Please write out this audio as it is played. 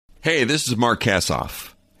Hey, this is Mark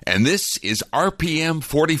Kassoff, and this is RPM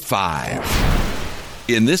 45.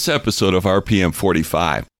 In this episode of RPM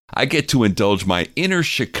 45, I get to indulge my inner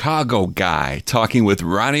Chicago guy talking with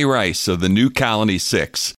Ronnie Rice of the New Colony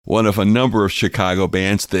Six, one of a number of Chicago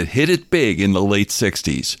bands that hit it big in the late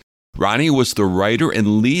 60s. Ronnie was the writer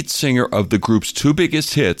and lead singer of the group's two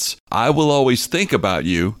biggest hits, I Will Always Think About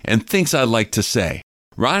You and Things I'd Like to Say.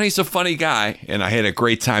 Ronnie's a funny guy, and I had a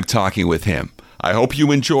great time talking with him. I hope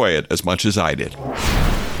you enjoy it as much as I did.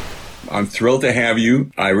 I'm thrilled to have you.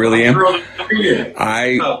 I really am. Thrilled to be here.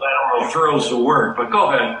 I don't know if thrill's the word, but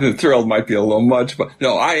go ahead. Thrilled might be a little much, but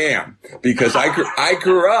no, I am. Because I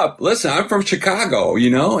grew up, listen, I'm from Chicago,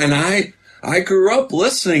 and I grew up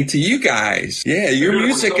listening to you guys. Yeah, your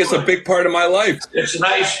music is a big part of my life. It's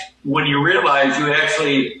nice when you realize you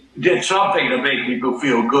actually did something to make people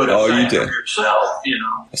feel good. Oh, you did. Yourself,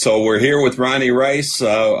 So we're here with Ronnie Rice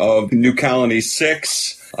of New Colony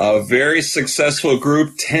Six, a very successful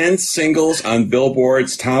group, 10 singles on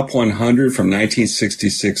Billboard's Top 100 from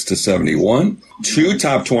 1966 to 71, 2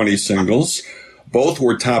 Top 20 singles. Both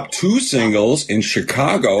were top 2 singles in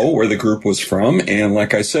Chicago, where the group was from. And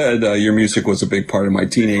like I said, your music was a big part of my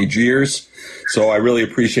teenage years. So I really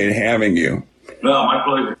appreciate having you. No, my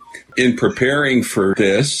pleasure. In preparing for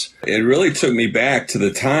this, it really took me back to the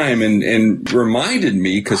time and reminded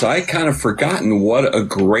me, because I kind of forgotten what a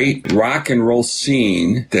great rock and roll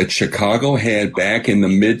scene that Chicago had back in the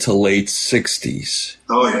mid to late 60s.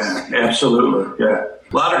 Oh, yeah, absolutely. Yeah.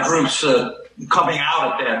 A lot of groups coming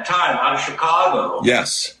out at that time out of Chicago.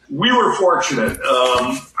 Yes. We were fortunate.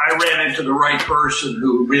 I ran into the right person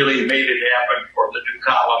who really made it happen for the New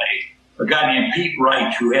Colony. A guy named Pete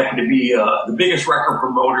Wright, who happened to be the biggest record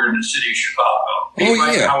promoter in the city of Chicago. Pete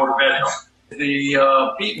Wright and Howard Benton.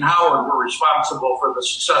 Pete and Howard were responsible for the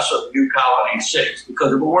success of the New Colony Six,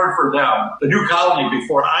 because if it weren't for them, the New Colony,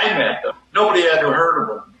 before I met them, nobody had ever heard of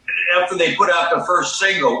them. After they put out the first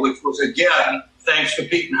single, which was, again, thanks to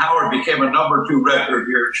Pete and Howard, became a number 2 record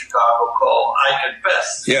here in Chicago called I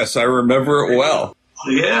Confess. Yes, I remember it well.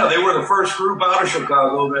 Yeah, they were the first group out of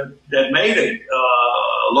Chicago that made it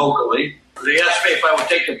locally. They asked me if I would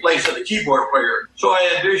take the place of the keyboard player. So I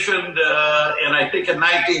auditioned, and I think in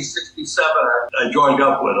 1967 I joined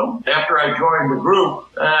up with them. After I joined the group,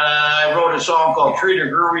 I wrote a song called Treat Her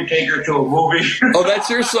Groovy, Take Her to a Movie. Oh, that's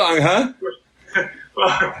your song, huh?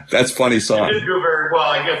 That's a funny song. It didn't do very well.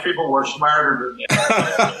 I guess people were smarter than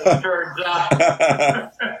that. It turns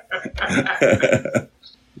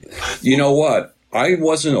out. You know what? I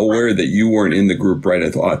wasn't aware that you weren't in the group right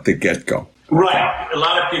at the get-go. Right. A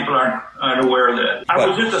lot of people aren't aware of that. I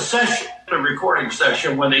was at the recording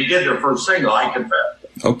session, when they did their first single, I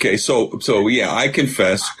Confess. Okay, so yeah, I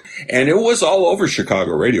Confess. And it was all over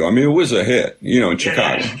Chicago radio. I mean, it was a hit, in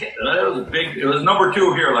Chicago. It was number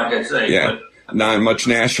 2 here, like I say. Yeah. But not much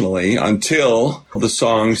nationally until the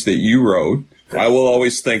songs that you wrote, I Will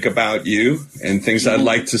Always Think About You and Things I'd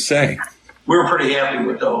Like to Say. We were pretty happy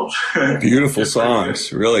with those. Beautiful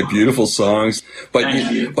songs, really beautiful songs. But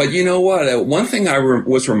you know what? One thing I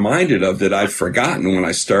was reminded of that I'd forgotten when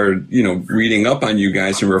I started, reading up on you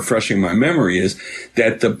guys and refreshing my memory is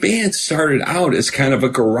that the band started out as kind of a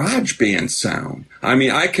garage band sound. I mean,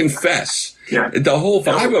 I Confess. Yeah. The whole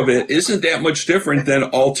vibe of it isn't that much different than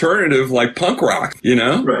alternative, like punk rock,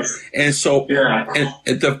 Right. And so, and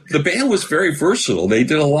the band was very versatile. They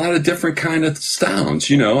did a lot of different kind of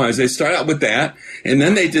sounds, as they start out with that. And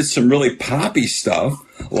then they did some really poppy stuff,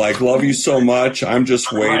 like Love You So Much, I'm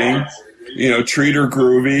Just Waiting, Treat Her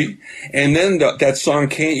Groovy. And then that song,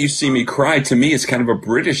 Can't You See Me Cry, to me is kind of a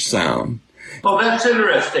British sound. Oh, that's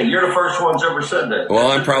interesting. You're the first ones ever said that.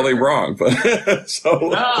 Well, I'm probably wrong, but so. No,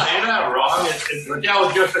 you're not wrong. That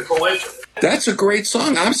was just a coincidence. That's a great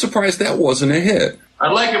song. I'm surprised that wasn't a hit.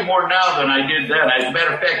 I like it more now than I did then. As a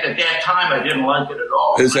matter of fact, at that time, I didn't like it at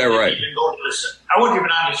all. Is that right? I wasn't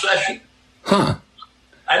even on the session. Huh.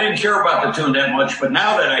 I didn't care about the tune that much, but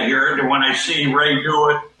now that I hear it and when I see Ray do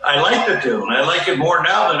it, I like the tune. I like it more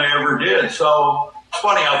now than I ever did. So it's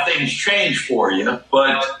funny how things change for you,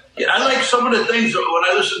 but I like some of the things that when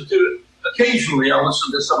I listen to it. Occasionally, I'll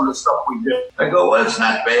listen to some of the stuff we did. I go, well, it's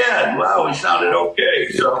not bad. Wow, we sounded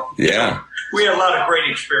okay. So yeah, we had a lot of great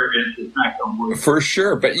experiences. Not gonna work. For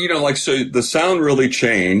sure, but so the sound really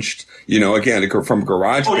changed. Again, from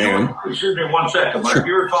garage band. Excuse me 1 second, Mark. Sure.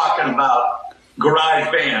 You were talking about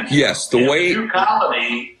garage bands. Yes, the way New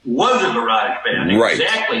Colony was a garage band, right?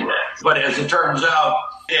 Exactly that. But as it turns out,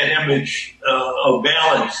 that image of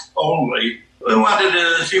ballads only. We wanted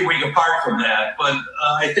to see if we could part from that, but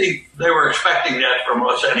I think they were expecting that from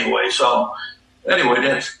us anyway. So anyway,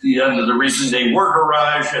 that's the end of the reason they were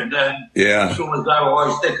garage. And then as soon as I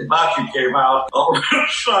Always Think About You came out, all of a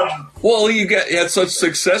sudden. Well, you had such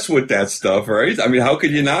success with that stuff, right? I mean, how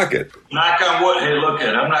could you knock it? Knock on wood. Hey, look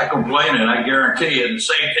I'm not complaining. I guarantee you. And the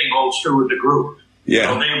same thing holds true with the group.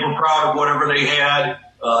 Yeah. They were proud of whatever they had.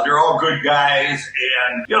 They're all good guys.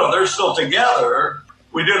 And, they're still together.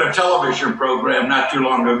 We did a television program not too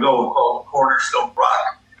long ago called Cornerstone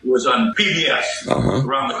Rock. It was on PBS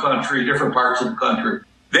around the country, different parts of the country.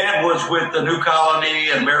 That was with the New Colony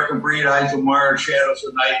and American Breed, Eyes of Mars, Shadows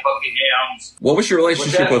of Night, Buckingham's. What was your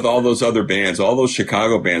relationship with all those other bands, all those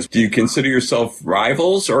Chicago bands? Do you consider yourself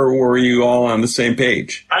rivals, or were you all on the same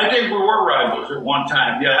page? I think we were rivals at one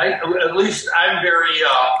time. Yeah, at least I'm very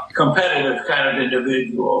competitive kind of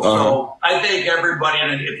individual. So I think everybody,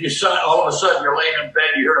 and if you saw all of a sudden you're laying in bed,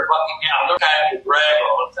 you hear a Buckingham, they're kind of drag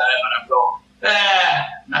all the time, and I'm going,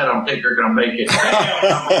 I don't think they're going to make it.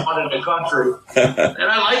 I'm one in the country. And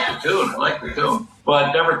I like the tune.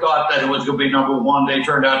 But never thought that it was going to be number one. They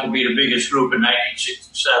turned out to be the biggest group in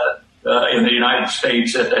 1967 in the United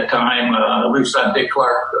States at that time, at least on Dick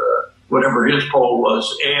Clark, whatever his poll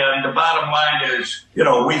was. And the bottom line is,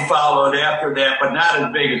 we followed after that, but not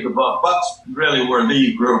as big as the Bucks. Bucks really were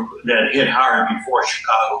the group that hit hard before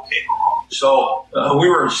Chicago came along. So we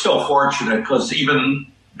were still fortunate because even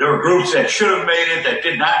there were groups that should have made it that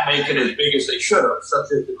did not make it as big as they should have, such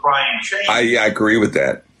as the Crying Shames. I agree with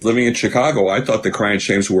that. Living in Chicago, I thought the Crying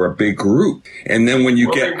Shames were a big group. And then when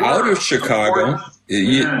you get out of Chicago, they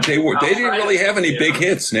didn't really have any big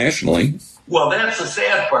hits nationally. Well, that's the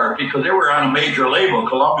sad part because they were on a major label,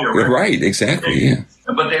 Columbia Records. Right, exactly, yeah.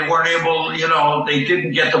 But they weren't able, they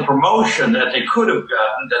didn't get the promotion that they could have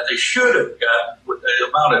gotten, that they should have gotten with the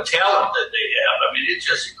amount of talent that they have. I mean, it's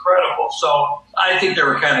just incredible. So I think they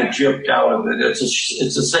were kind of gypped out of it. It's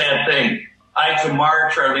a sad thing. Ides of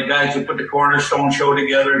March are the guys who put the Cornerstone show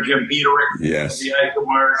together, Jim Peterick, the Ides of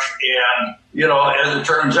March. And, as it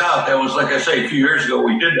turns out, that was, like I say, a few years ago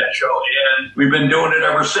we did that show. And we've been doing it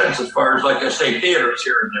ever since as far as, like I say, theaters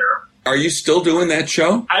here and there. Are you still doing that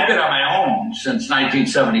show? I've been on my own since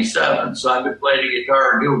 1977, so I've been playing the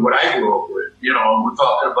guitar and doing what I grew up with. We're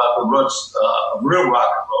talking about the roots of real rock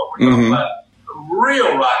and roll. We're talking about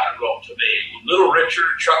real rock and roll to me. Little Richard,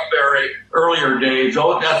 Chuck Berry, earlier days.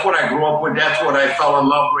 Oh, that's what I grew up with. That's what I fell in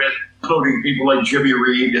love with, including people like Jimmy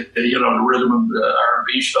Reed, the rhythm and the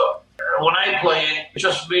R&B stuff. When I play, it's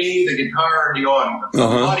just me, the guitar, and the audience. The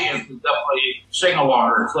audience is definitely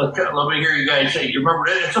sing-alongers. Let me hear you guys say, you remember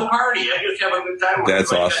it? It's a party. I just have a good time with it.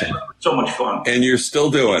 That's awesome. So much fun. And you're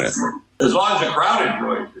still doing it. As long as the crowd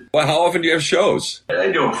enjoys it. Well, how often do you have shows?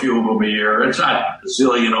 I do a few of them a year. It's not a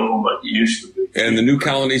zillion of them, but you used to be. And the New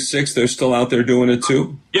Colony 6, they're still out there doing it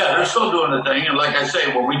too? Yeah, they're still doing the thing. And like I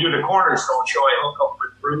say, when we do the Cornerstone show, I hook up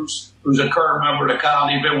with Bruce, who's a current member of the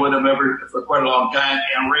Colony, been with them for quite a long time,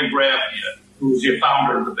 and Ray Graffian, who's the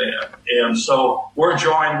founder of the band. And so we're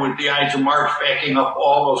joined with the Ides of March backing up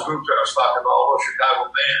all those groups that I was talking about, all those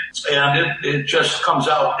Chicago bands. And it just comes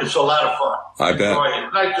out. It's a lot of fun. I bet.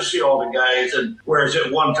 It's nice to see all the guys. And whereas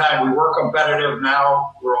at one time we were competitive,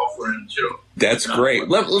 now we're all friends too. That's great.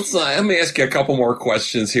 Let me ask you a couple more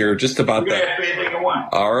questions here just about that.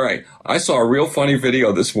 All right. I saw a real funny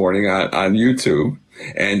video this morning on YouTube,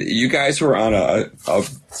 and you guys were on a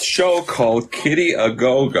show called Kitty A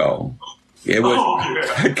Go-Go. It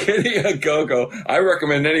was Kitty A Go-Go. I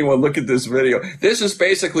recommend anyone look at this video. This is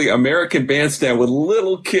basically American Bandstand with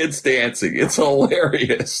little kids dancing. It's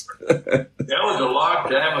hilarious. That was a long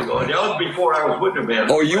time ago. That was before I was with the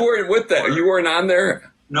band. Oh, you weren't with that? You weren't on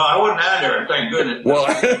there? No, I wasn't on there. Thank goodness. Well,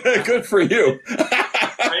 good for you.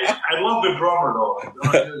 I love the drummer,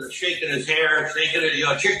 though. Shaking his hair, shaking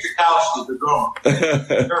it. Chick Chikowski's the drummer.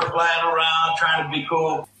 They're flying around, trying to be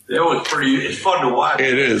cool. It's fun to watch.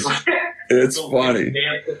 It is. It's funny.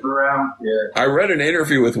 Dancing around. Yeah. I read an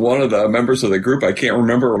interview with one of the members of the group. I can't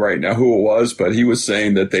remember right now who it was, but he was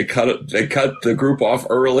saying that they cut the group off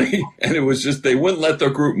early, and it was just they wouldn't let the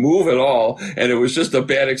group move at all, and it was just a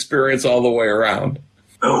bad experience all the way around.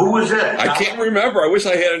 Who was that? I can't remember. I wish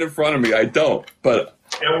I had it in front of me. I don't. But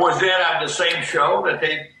and was that on the same show that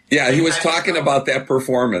they? Yeah, he was talking about that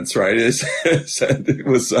performance, right? It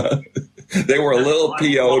was they were a little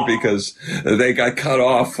PO'd because they got cut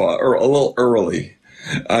off or a little early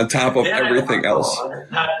on top of everything else.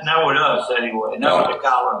 Not with us, anyway. Not with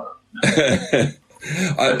the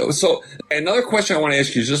calendar. So another question I want to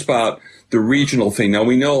ask you is just about the regional thing. Now,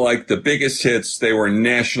 we know, like, the biggest hits, they were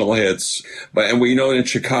national hits, and we know in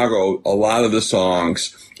Chicago, a lot of the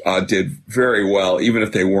songs did very well, even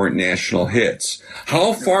if they weren't national hits.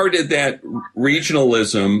 How far did that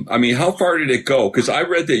regionalism, how far did it go? Because I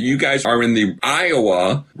read that you guys are in the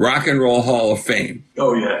Iowa Rock and Roll Hall of Fame.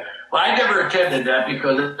 Oh, yeah. Well, I never attended that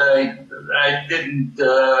because I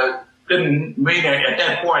didn't mean it. At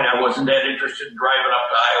that point, I wasn't that interested in driving up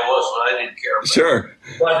to Iowa, so I didn't care. Sure.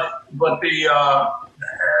 But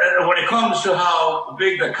when it comes to how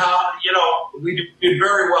big we did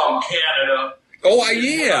very well in Canada. Oh,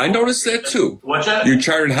 yeah, I noticed that too. What's that? You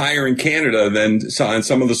charted higher in Canada on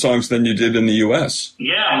some of the songs than you did in the U.S.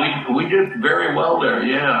 Yeah, we did very well there,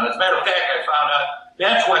 yeah. As a matter of fact, I found out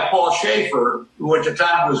that's why Paul Schaefer, who at the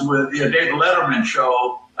time was with the David Letterman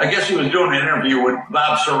show, I guess he was doing an interview with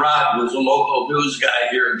Bob Surratt, who was a local news guy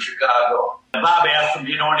here in Chicago. Bob asked him,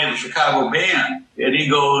 do you know any of the Chicago band? And he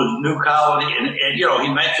goes, New Colony. And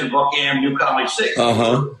he mentioned Buckingham, New Colony 6.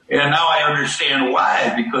 Uh-huh. And now I understand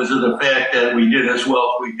why, because of the fact that we did as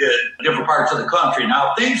well as we did in different parts of the country.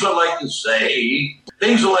 Now, things I like to say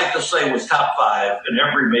was top 5 in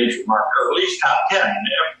every major market, or at least top 10 in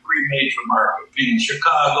every major market, being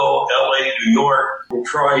Chicago, LA, New York,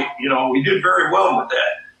 Detroit. We did very well with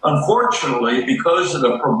that. Unfortunately, because of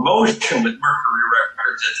the promotion with Mercury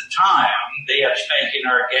Records at the time, they had Spanking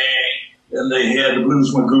Our Gang, and they had the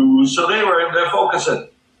Blues Magoos, so they were the focus.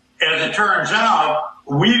 As it turns out,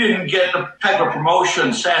 we didn't get the type of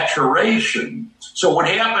promotion saturation. So what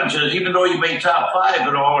happens is, even though you made top 5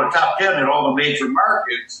 in all, or top 10 in all the major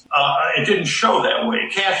markets, it didn't show that way.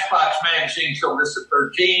 Cashbox Magazine showed us at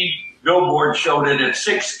 13. Billboard showed it at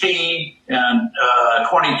 16 and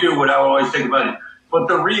 22, what I always think about it. But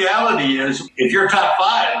the reality is, if you're top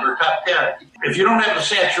 5 or top 10, if you don't have the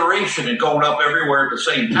saturation and going up everywhere at the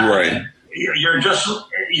same time, right,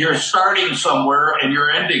 you're starting somewhere and you're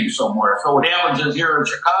ending somewhere. So what happens is, here in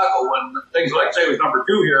Chicago, when things like, say, was number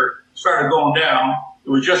 2 here, started going down, it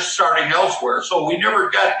was just starting elsewhere. So we never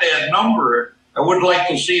got that number. I would like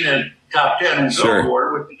to see that top 10 in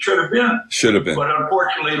Billboard, which it should have been. Should have been. But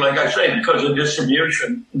unfortunately, like I say, because of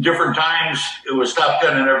distribution, different times it was top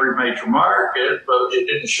 10 in every major market, but it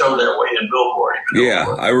didn't show that way in Billboard.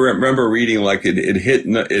 Yeah, I remember reading like it hit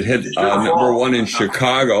number 1 in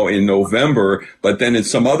Chicago in November, but then in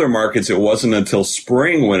some other markets it wasn't until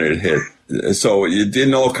spring when it hit. So it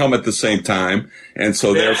didn't all come at the same time, and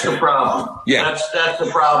so that's the problem. Yeah, that's the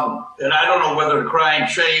problem. And I don't know whether the Crying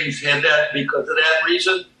Shames had that because of that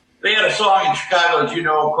reason. They had a song in Chicago, as you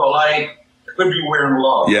know, called "I Could Be Wearing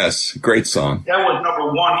Love." Yes, great song. That was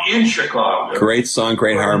number 1 in Chicago. Great song,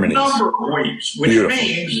 great harmonies. Number of weeks, which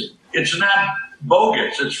means it's not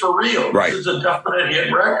bogus; it's for real. Right. This is a definite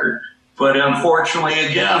hit record. But unfortunately,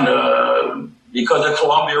 again, because of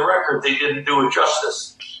Columbia Records, they didn't do it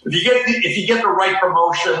justice. If you get the right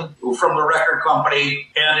promotion from the record company,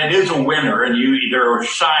 and it is a winner, and they're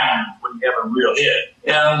signed when you have a real hit,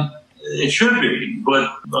 and it should be, but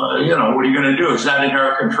what are you going to do? It's not in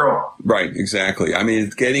our control. Right, exactly.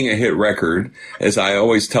 Getting a hit record, as I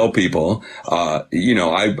always tell people,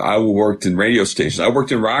 I worked in radio stations. I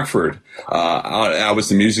worked in Rockford. I was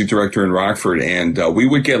the music director in Rockford, and we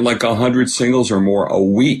would get like 100 singles or more a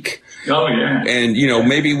week. Oh, yeah. And,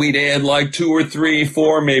 maybe we'd add like 2 or 3,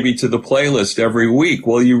 4 maybe to the playlist every week.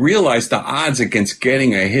 Well, you realize the odds against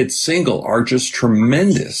getting a hit single are just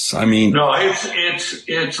tremendous. No,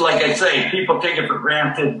 it's like I say, people take it for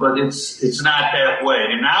granted, but it's not that way.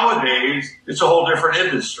 And nowadays, it's a whole different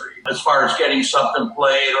industry as far as getting something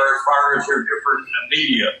played, or as far as your different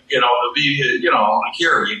media. The media, like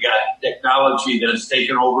here, you got technology that has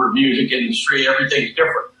taken over the music industry. Everything's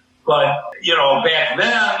different. But, back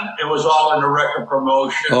then, it was all in the record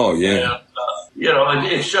promotion. Oh, yeah. And,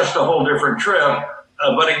 it's just a whole different trip.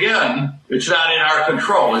 But again, it's not in our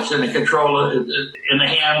control. It's in the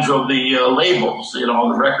hands of the labels,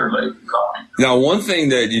 the record label company. Now, one thing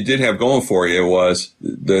that you did have going for you was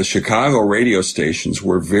the Chicago radio stations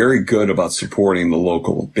were very good about supporting the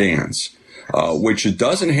local bands. Which it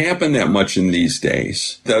doesn't happen that much in these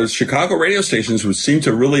days. Those Chicago radio stations would seem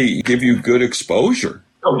to really give you good exposure.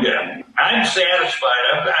 Oh, yeah. I'm satisfied.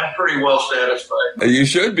 I'm pretty well satisfied. You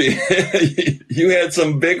should be. You had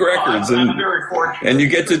some big records. I'm very fortunate. And you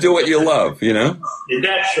get to do what you love,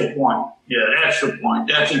 That's the point. Yeah, that's the point.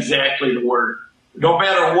 That's exactly the word. No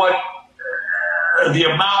matter what the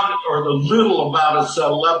amount or the little amount of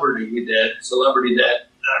celebrity that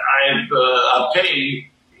I've obtained,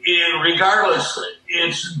 regardless,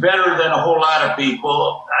 it's better than a whole lot of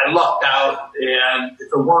people. I lucked out, and if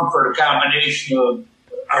it weren't for the combination of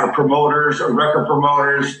our promoters, our record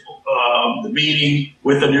promoters, the meeting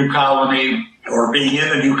with the new colony or being in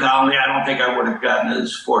the new colony, I don't think I would have gotten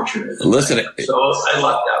as fortunate. Listen, so I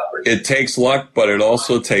lucked out. It takes luck, but it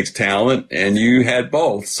also takes talent, and you had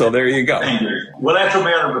both. So there you go. Thank you. Well, that's a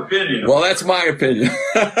matter of opinion. Well, that's my opinion.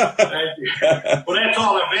 Thank you. Well, that's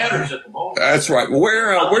all that matters at the moment. That's right.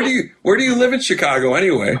 Where do you live in Chicago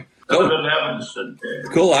anyway? I live in Evanston.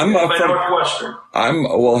 Cool. I'm from Northwestern.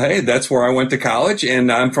 Hey, that's where I went to college, and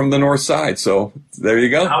I'm from the North Side. So there you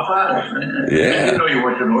go. How fun! Yeah. I didn't know you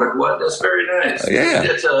went to Northwest. That's very nice. Yeah.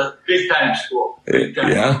 It's a big time school. Big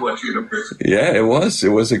time Northwest University. Yeah, it was. It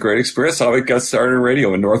was a great experience. I got started in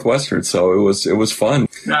radio in Northwestern, so it was fun.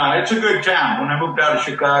 No, it's a good town. When I moved out of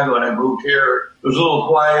Chicago and I moved here, it was a little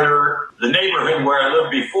quieter. The neighborhood where I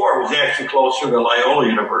lived before was actually closer to Loyola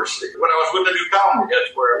University. When I was with the new colony,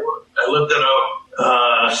 that's where I lived. I lived in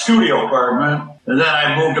a studio apartment, and then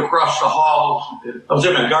I moved across the hall. I was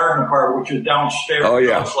in a garden apartment, which is downstairs. Oh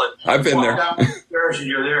yeah, I've been there. Downstairs and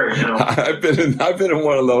you're there. You know, I've been in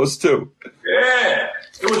one of those too. Yeah,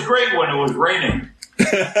 it was great when it was raining.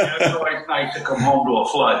 It's always nice to come home to a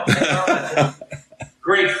flood. You know,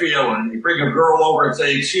 great feeling. You bring a girl over and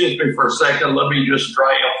say, "Excuse me for a second, let me just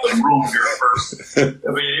dry up the room here first."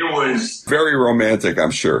 I mean, it was very romantic,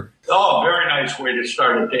 I'm sure. Oh, very nice way to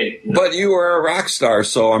start a date. You know? But you were a rock star,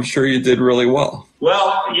 so I'm sure you did really well.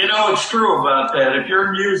 Well, you know, it's true about that. If you're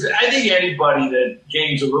in music, I think anybody that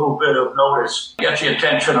gains a little bit of notice, gets the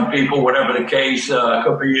attention of people, whatever the case,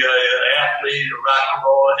 could be an athlete, a rock and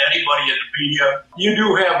roll, anybody in the media, you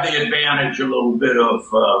do have the advantage a little bit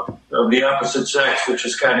of the opposite sex, which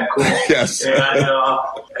is kind of cool. Yes. And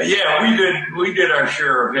yeah, we did our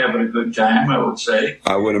share of having a good time, I would say.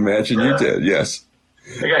 I would imagine you did, yes.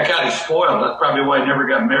 I got kind of spoiled. That's probably why I never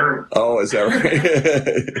got married. Oh, is that right?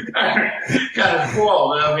 Kind of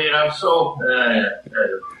spoiled. I mean, I'm so...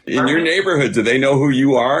 In your neighborhood, do they know who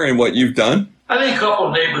you are and what you've done? I think a couple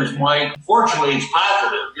of neighbors might. Fortunately, it's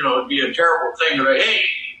positive. You know, it'd be a terrible thing to say, hey,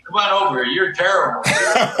 come on over here. You're terrible.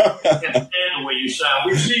 I can't stand the way you sound.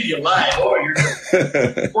 We've seen you live. Oh,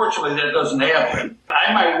 you're... Fortunately, that doesn't happen.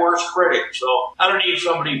 I'm my worst critic, so I don't need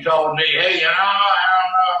somebody telling me, hey, you know,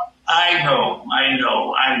 I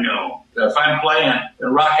know. If I'm playing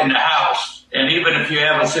and rocking the house, and even if you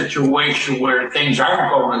have a situation where things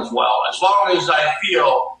aren't going as well, as long as I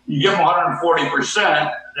feel you give them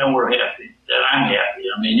 140%, then we're happy. Then I'm happy.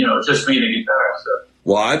 I mean, you know, it's just me and the guitar. So.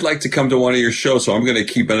 Well, I'd like to come to one of your shows, so I'm going to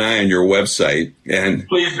keep an eye on your website. And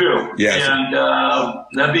please do. Yes. And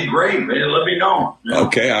that'd be great, man. Let me know. You know?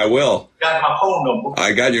 Okay, I will. Got my phone number.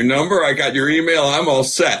 I got your number. I got your email. I'm all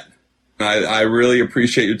set. I really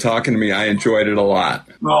appreciate you talking to me. I enjoyed it a lot.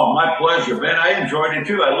 No, my pleasure, man. I enjoyed it,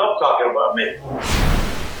 too. I love talking about me.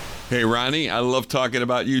 Hey, Ronnie, I love talking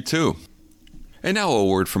about you, too. And now a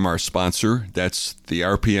word from our sponsor. That's the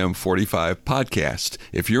RPM 45 podcast.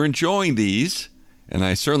 If you're enjoying these, and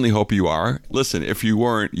I certainly hope you are, listen, if you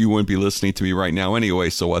weren't, you wouldn't be listening to me right now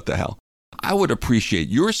anyway, so what the hell? I would appreciate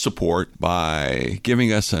your support by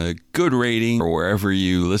giving us a good rating or wherever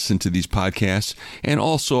you listen to these podcasts, and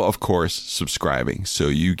also, of course, subscribing so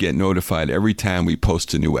you get notified every time we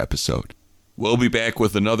post a new episode. We'll be back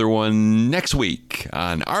with another one next week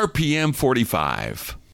on RPM 45.